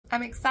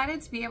I'm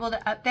excited to be able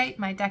to update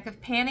my deck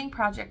of panning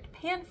project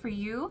pan for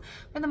you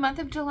for the month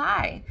of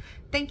July.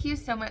 Thank you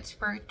so much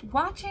for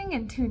watching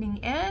and tuning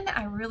in.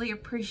 I really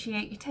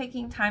appreciate you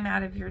taking time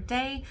out of your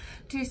day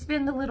to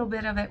spend a little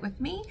bit of it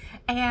with me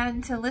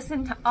and to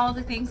listen to all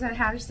the things that I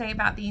have to say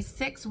about these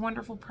 6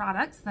 wonderful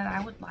products that I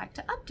would like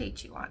to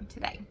update you on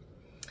today.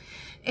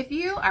 If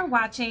you are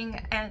watching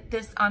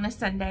this on a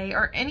Sunday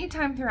or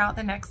anytime throughout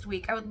the next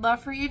week, I would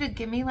love for you to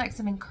give me like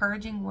some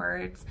encouraging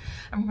words.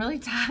 I'm really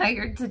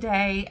tired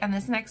today, and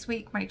this next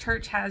week my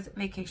church has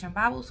Vacation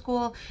Bible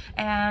School,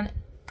 and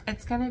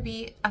it's going to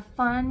be a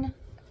fun,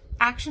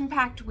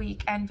 action-packed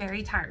week and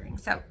very tiring.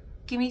 So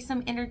give me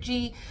some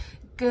energy,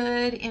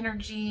 good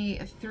energy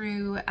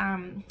through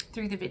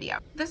the video.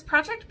 This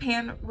project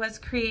pan was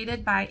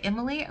created by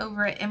Emily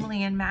over at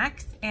Emily and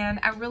Max, and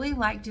I really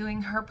like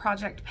doing her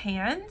project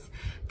pans.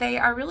 They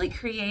are really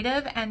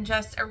creative and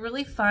just a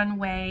really fun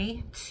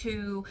way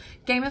to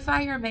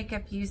gamify your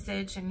makeup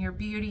usage and your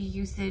beauty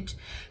usage.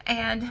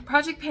 And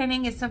project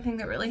panning is something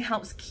that really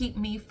helps keep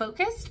me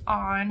focused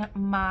on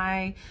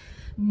my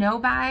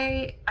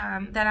no-buy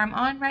that I'm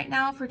on right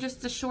now for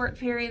just a short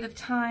period of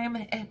time.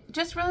 It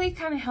just really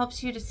kind of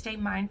helps you to stay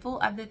mindful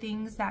of the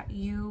things that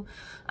you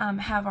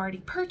have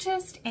already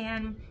purchased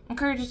and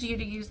encourages you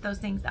to use those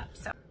things up.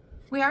 So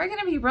we are going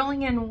to be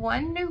rolling in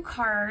one new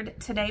card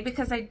today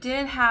because I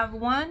did have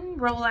one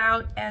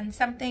rollout and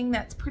something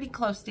that's pretty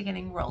close to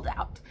getting rolled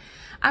out.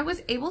 I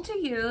was able to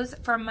use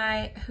from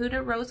my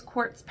Huda Rose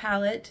Quartz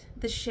palette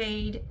the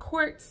shade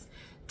Quartz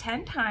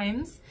 10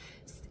 times.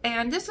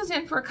 And this was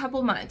in for a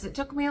couple months. It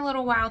took me a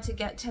little while to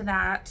get to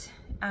that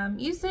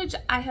usage.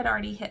 I had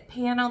already hit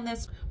pan on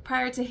this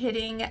prior to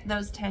hitting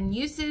those 10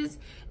 uses,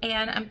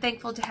 and I'm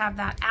thankful to have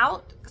that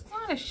out. It's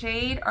not a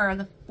shade or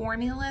the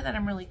formula that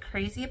I'm really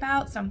crazy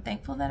about, so I'm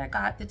thankful that I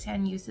got the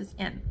 10 uses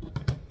in.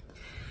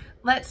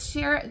 Let's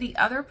share the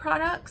other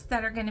products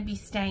that are going to be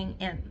staying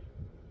in.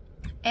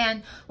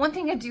 And one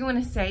thing I do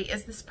want to say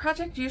is this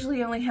project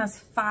usually only has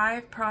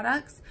 5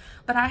 products,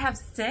 but I have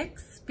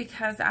 6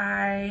 because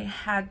I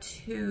had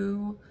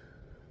to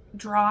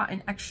draw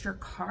an extra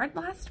card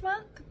last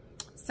month.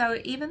 So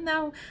even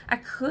though I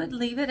could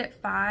leave it at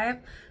 5,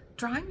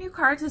 drawing new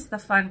cards is the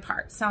fun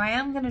part. So I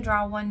am going to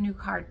draw one new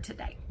card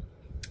today.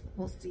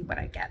 We'll see what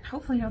I get.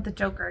 Hopefully not the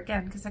Joker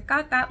again, because I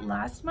got that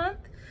last month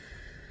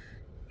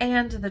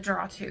and the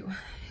draw too.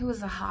 It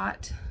was a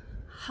hot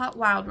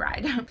wild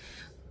ride.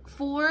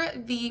 For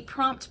the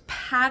prompt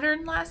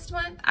pattern last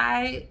month,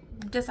 I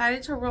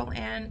decided to roll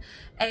in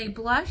a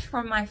blush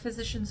from my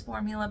Physicians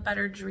Formula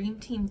Butter Dream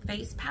Team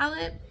Face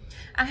Palette.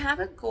 I have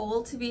a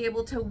goal to be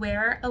able to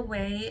wear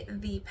away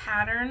the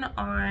pattern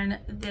on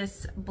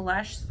this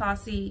blush,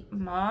 Saucy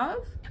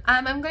Mauve.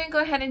 I'm going to go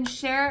ahead and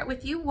share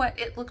with you what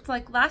it looked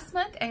like last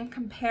month and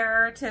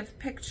comparative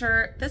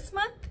picture this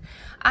month.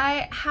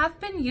 I have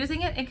been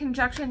using it in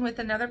conjunction with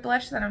another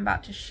blush that I'm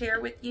about to share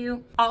with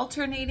you,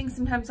 alternating.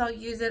 Sometimes I'll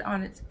use it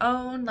on its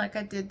own like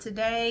I did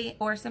today,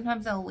 or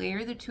sometimes I'll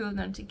layer the two of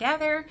them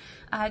together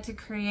to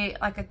create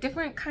like a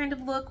different kind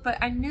of look. But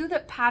I knew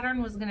that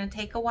pattern was going to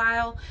take a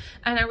while,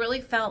 and I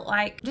really felt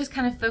like just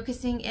kind of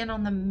focusing in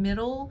on the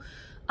middle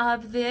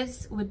of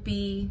this would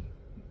be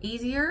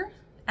easier.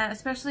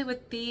 Especially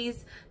with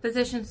these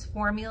Physicians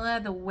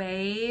Formula, the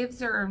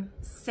waves are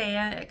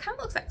sand. It kind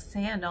of looks like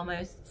sand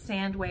almost,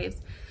 sand waves.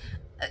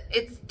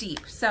 It's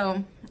deep,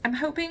 so I'm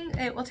hoping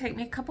it will take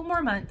me a couple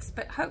more months,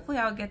 but hopefully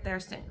I'll get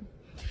there soon.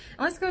 And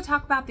let's go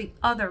talk about the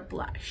other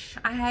blush.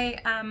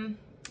 I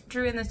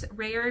drew in this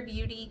Rare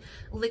Beauty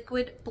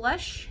liquid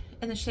blush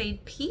in the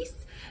shade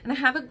Peace, and I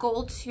have a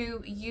goal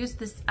to use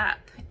this up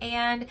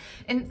and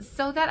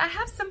so that I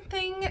have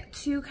something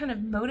to kind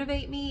of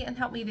motivate me and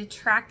help me to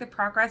track the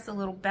progress a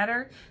little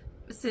better,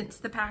 since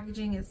the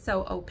packaging is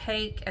so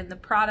opaque and the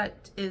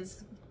product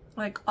is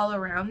like all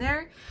around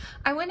there.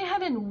 I went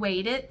ahead and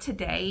weighed it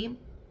today,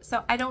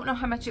 so I don't know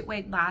how much it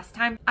weighed last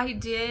time. I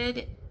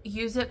did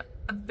use it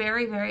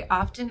very, very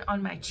often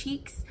on my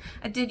cheeks.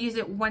 I did use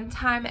it one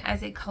time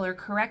as a color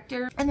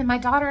corrector, and then my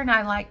daughter and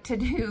I like to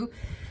do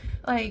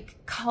like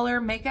color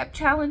makeup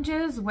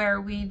challenges where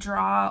we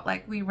draw,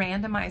 like we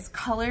randomize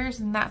colors,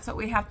 and that's what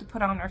we have to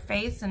put on our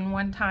face. And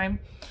one time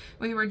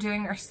we were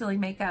doing our silly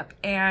makeup,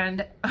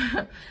 and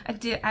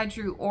I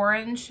drew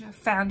orange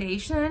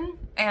foundation,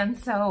 and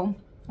so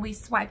we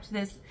swiped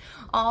this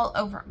all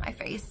over my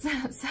face.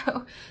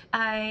 So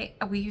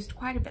we used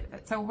quite a bit of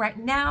it. So right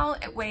now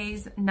it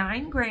weighs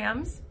 9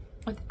 grams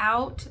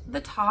without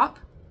the top.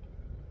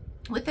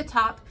 With the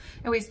top,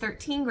 it weighs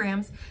 13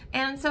 grams.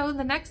 And so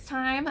the next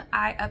time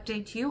I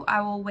update you, I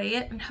will weigh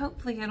it, and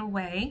hopefully it'll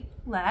weigh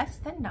less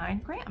than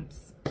 9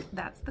 grams.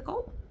 That's the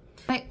goal.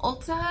 My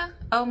Ulta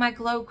Oh My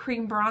Glow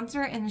Cream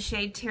Bronzer in the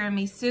shade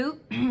Tiramisu.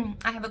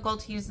 I have a goal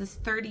to use this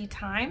 30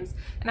 times,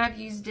 and I've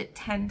used it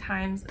 10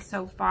 times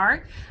so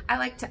far. I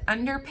like to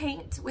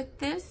underpaint with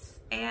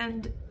this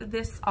and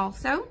this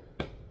also.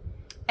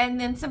 And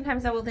then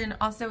sometimes I will then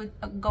also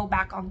go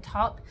back on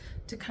top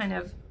to kind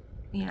of,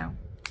 you know,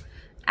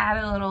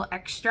 add a little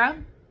extra.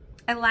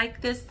 I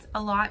like this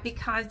a lot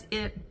because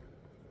it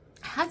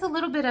has a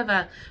little bit of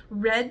a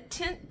red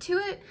tint to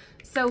it.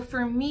 So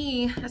for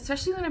me,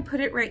 especially when I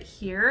put it right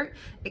here,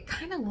 it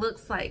kind of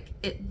looks like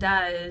it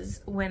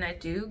does when I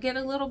do get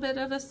a little bit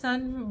of a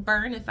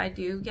sunburn, if I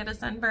do get a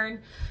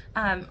sunburn.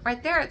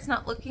 Right there, it's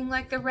not looking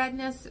like the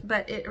redness,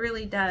 but it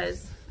really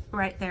does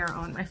right there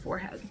on my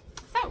forehead.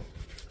 So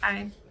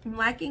I'm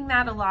liking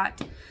that a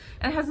lot,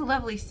 and it has a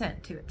lovely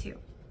scent to it too.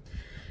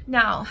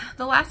 Now,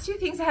 the last two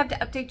things I have to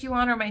update you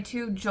on are my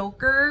two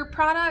Joker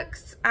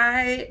products.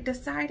 I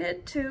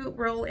decided to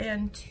roll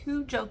in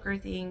two Joker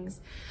things,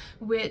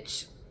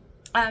 which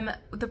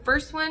the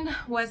first one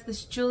was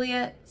this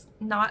Juliette's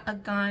Not a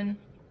Gun.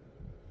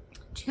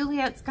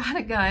 Juliette's Got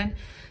a Gun,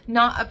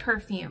 Not a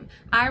Perfume.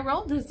 I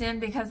rolled this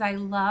in because I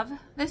love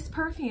this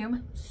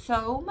perfume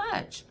so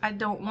much. I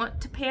don't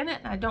want to pan it,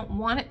 and I don't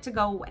want it to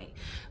go away.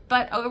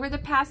 But over the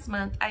past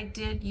month, I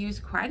did use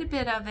quite a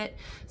bit of it.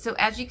 So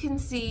as you can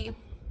see,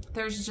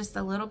 there's just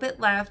a little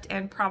bit left,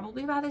 and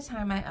probably by the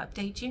time I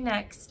update you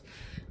next,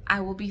 I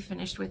will be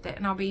finished with it,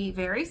 and I'll be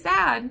very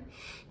sad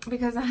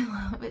because I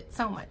love it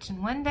so much.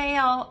 And one day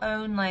I'll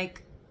own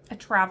like a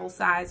travel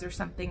size or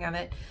something of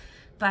it,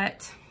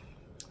 but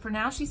for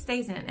now she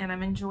stays in, and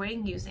I'm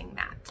enjoying using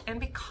that. And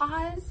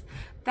because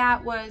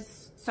that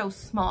was so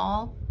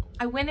small,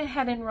 I went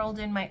ahead and rolled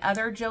in my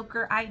other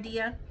Joker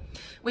idea,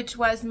 which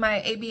was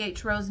my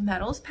ABH Rose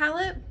Metals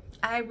palette.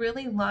 I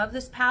really love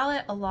this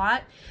palette a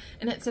lot,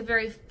 and it's a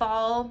very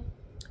fall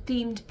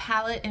themed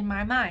palette in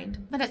my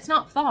mind, but it's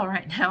not fall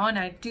right now, and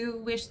I do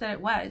wish that it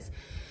was.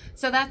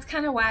 So that's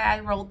kind of why I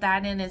rolled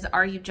that in, is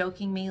Are You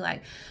Joking Me?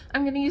 Like,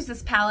 I'm going to use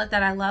this palette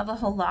that I love a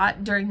whole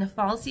lot during the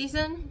fall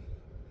season,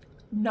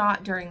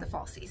 not during the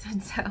fall season.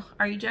 So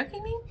are you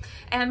joking me?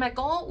 And my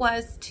goal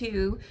was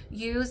to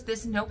use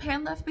this No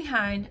Pan Left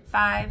Behind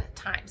 5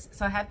 times.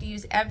 So I have to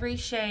use every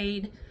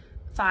shade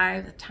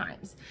 5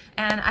 times,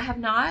 and I have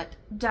not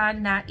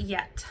done that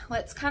yet.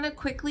 Let's kind of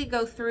quickly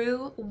go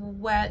through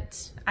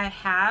what I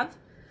have,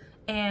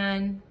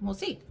 and we'll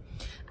see.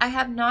 I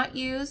have not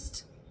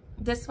used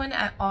this one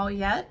at all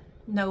yet,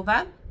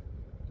 Nova.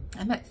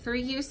 I'm at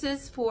 3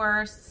 uses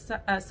for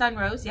Sun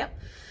Rose, yep.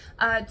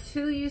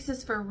 2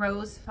 uses for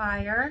Rose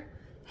Fire,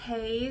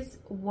 Haze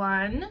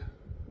 1,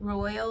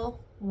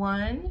 Royal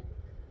 1,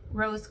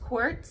 Rose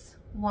Quartz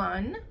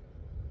 1,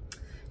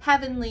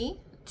 Heavenly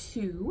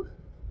 2,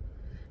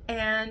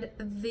 and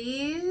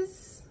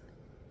these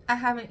I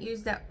haven't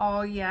used at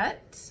all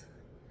yet,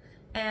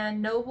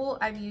 and Noble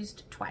I've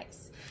used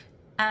twice.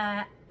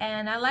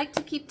 And I like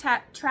to keep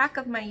track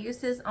of my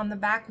uses on the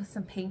back with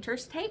some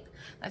painter's tape.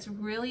 That's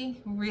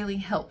really, really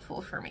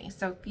helpful for me.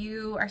 So if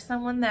you are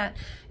someone that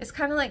is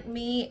kind of like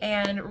me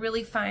and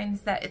really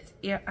finds that it's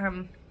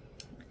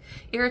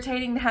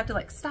irritating to have to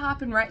like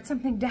stop and write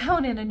something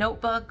down in a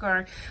notebook,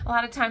 or a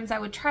lot of times I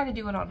would try to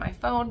do it on my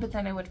phone, but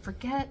then I would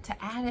forget to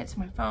add it to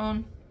my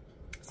phone.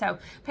 So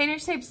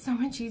painter's tape is so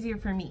much easier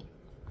for me.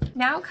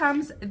 Now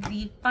comes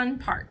the fun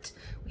part.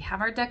 We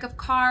have our deck of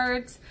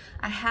cards.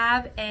 I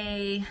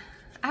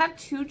have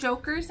 2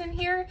 jokers in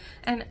here,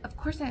 and of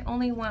course I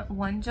only want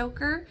 1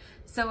 joker,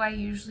 so I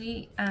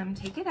usually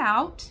take it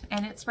out,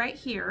 and it's right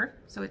here,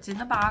 so it's in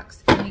the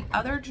box, and the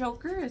other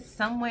joker is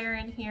somewhere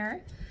in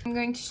here. I'm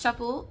going to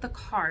shuffle the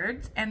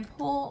cards and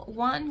pull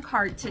 1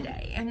 card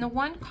today, and the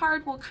 1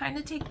 card will kind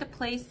of take the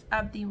place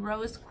of the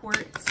Rose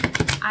Quartz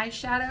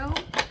eyeshadow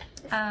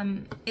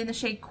in the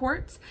shade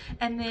Quartz,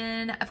 and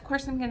then of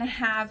course I'm going to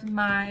have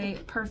my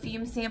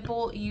perfume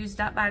sample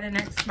used up by the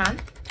next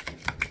month.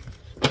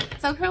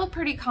 So I feel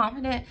pretty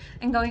confident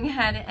in going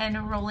ahead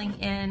and rolling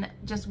in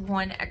just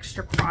 1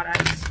 extra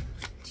product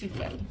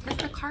today, because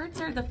the cards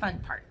are the fun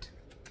part.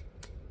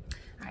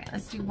 All right,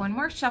 let's do 1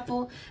 more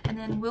shuffle, and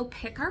then we'll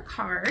pick our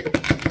card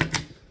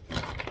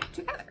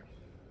together.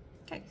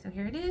 Okay, so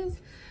here it is,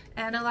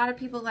 and a lot of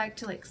people like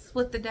to like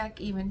split the deck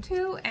even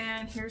too,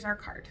 and here's our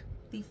card.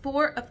 The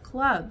 4 of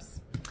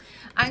Clubs.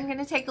 I'm going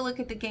to take a look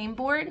at the game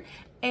board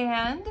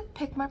and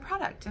pick my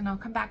product, and I'll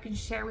come back and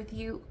share with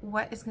you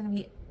what is going to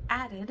be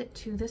added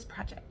to this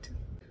project.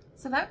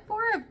 So that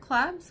 4 of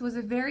Clubs was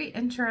a very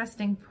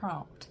interesting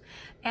prompt,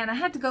 and I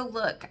had to go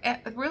look.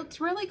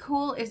 What's really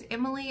cool is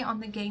Emily on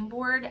the game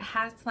board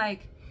has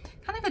like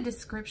kind of a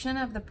description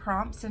of the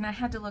prompts, and I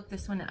had to look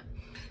this one up.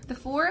 The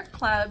 4 of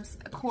Clubs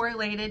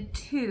correlated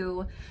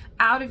to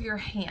out of your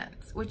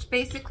hands, which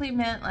basically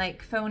meant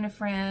like phone a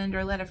friend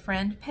or let a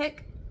friend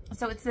pick.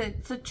 So it's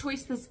a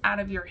choice that's out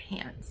of your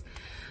hands.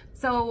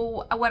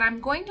 So what I'm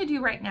going to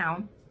do right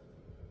now,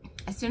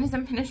 as soon as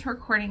I'm finished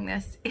recording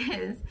this,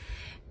 is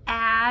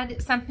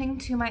add something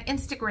to my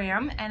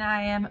Instagram, and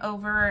I am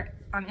over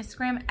on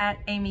Instagram at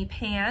Amy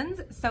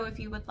Pans. So if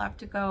you would love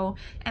to go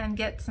and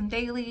get some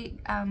daily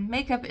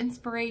makeup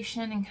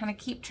inspiration and kind of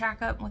keep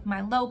track up with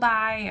my low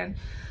buy and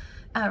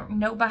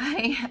no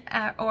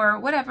buy or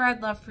whatever,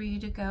 I'd love for you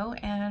to go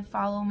and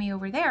follow me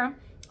over there.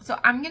 So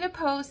I'm going to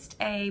post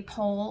a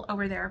poll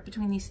over there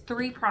between these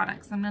 3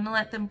 products. I'm going to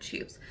let them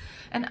choose,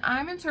 and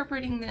I'm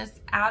interpreting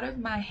this out of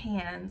my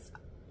hands,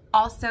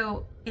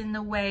 also in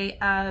the way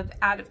of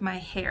out of my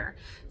hair.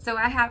 So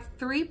I have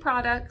 3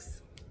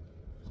 products.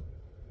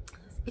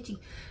 Let's itchy.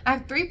 I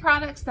have 3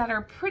 products that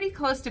are pretty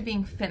close to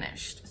being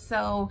finished.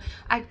 So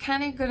I'm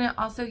kind of gonna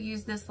also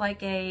use this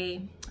like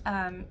a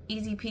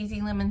easy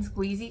peasy lemon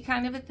squeezy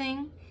kind of a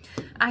thing.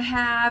 I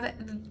have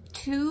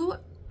 2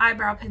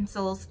 eyebrow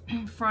pencils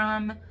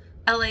from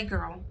LA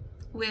Girl,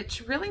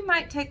 which really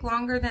might take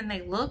longer than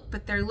they look,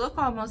 but they look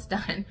almost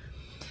done.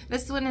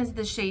 This one is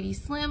the Shady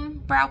Slim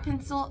brow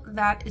pencil.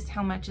 That is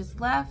how much is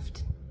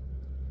left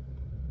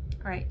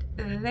right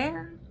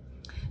there.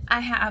 I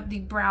have the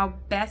Brow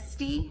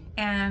Bestie,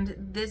 and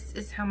this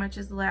is how much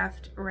is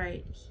left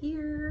right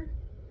here.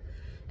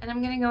 And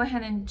I'm gonna go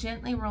ahead and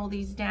gently roll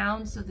these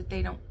down so that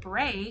they don't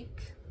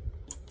break.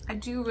 I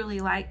do really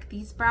like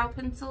these brow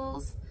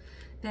pencils.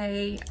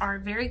 They are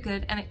very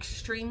good and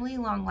extremely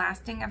long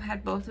lasting. I've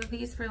had both of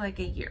these for like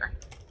a year.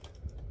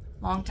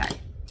 Long time.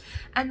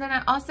 And then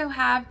I also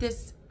have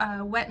this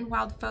Wet n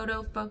Wild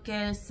Photo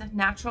Focus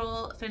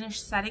Natural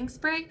Finish Setting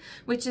Spray,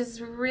 which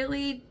is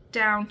really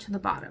down to the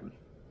bottom.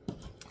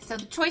 So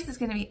the choice is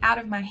going to be out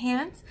of my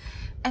hands,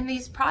 and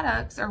these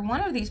products, or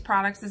one of these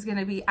products, is going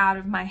to be out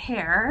of my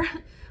hair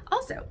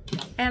also.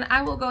 And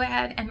I will go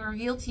ahead and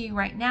reveal to you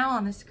right now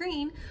on the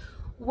screen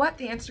what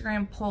the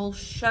Instagram poll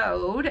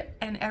showed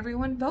and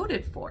everyone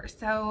voted for.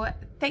 So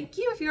thank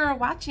you if you are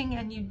watching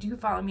and you do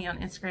follow me on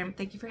Instagram.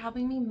 Thank you for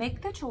helping me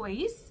make the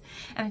choice.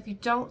 And if you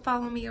don't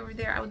follow me over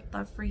there, I would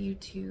love for you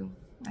to,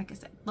 like I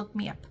said, look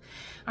me up.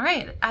 All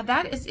right,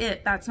 that is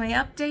it. That's my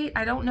update.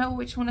 I don't know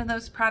which one of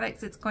those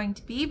products it's going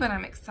to be, but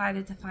I'm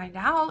excited to find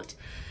out.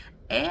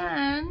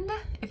 And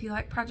if you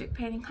like project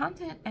painting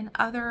content and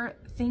other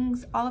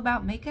things all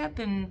about makeup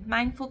and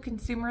mindful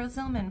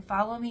consumerism, and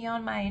follow me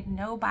on my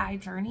no-buy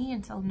journey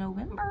until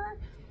November,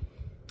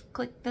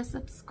 click the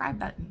subscribe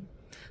button.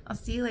 I'll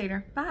see you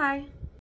later. Bye.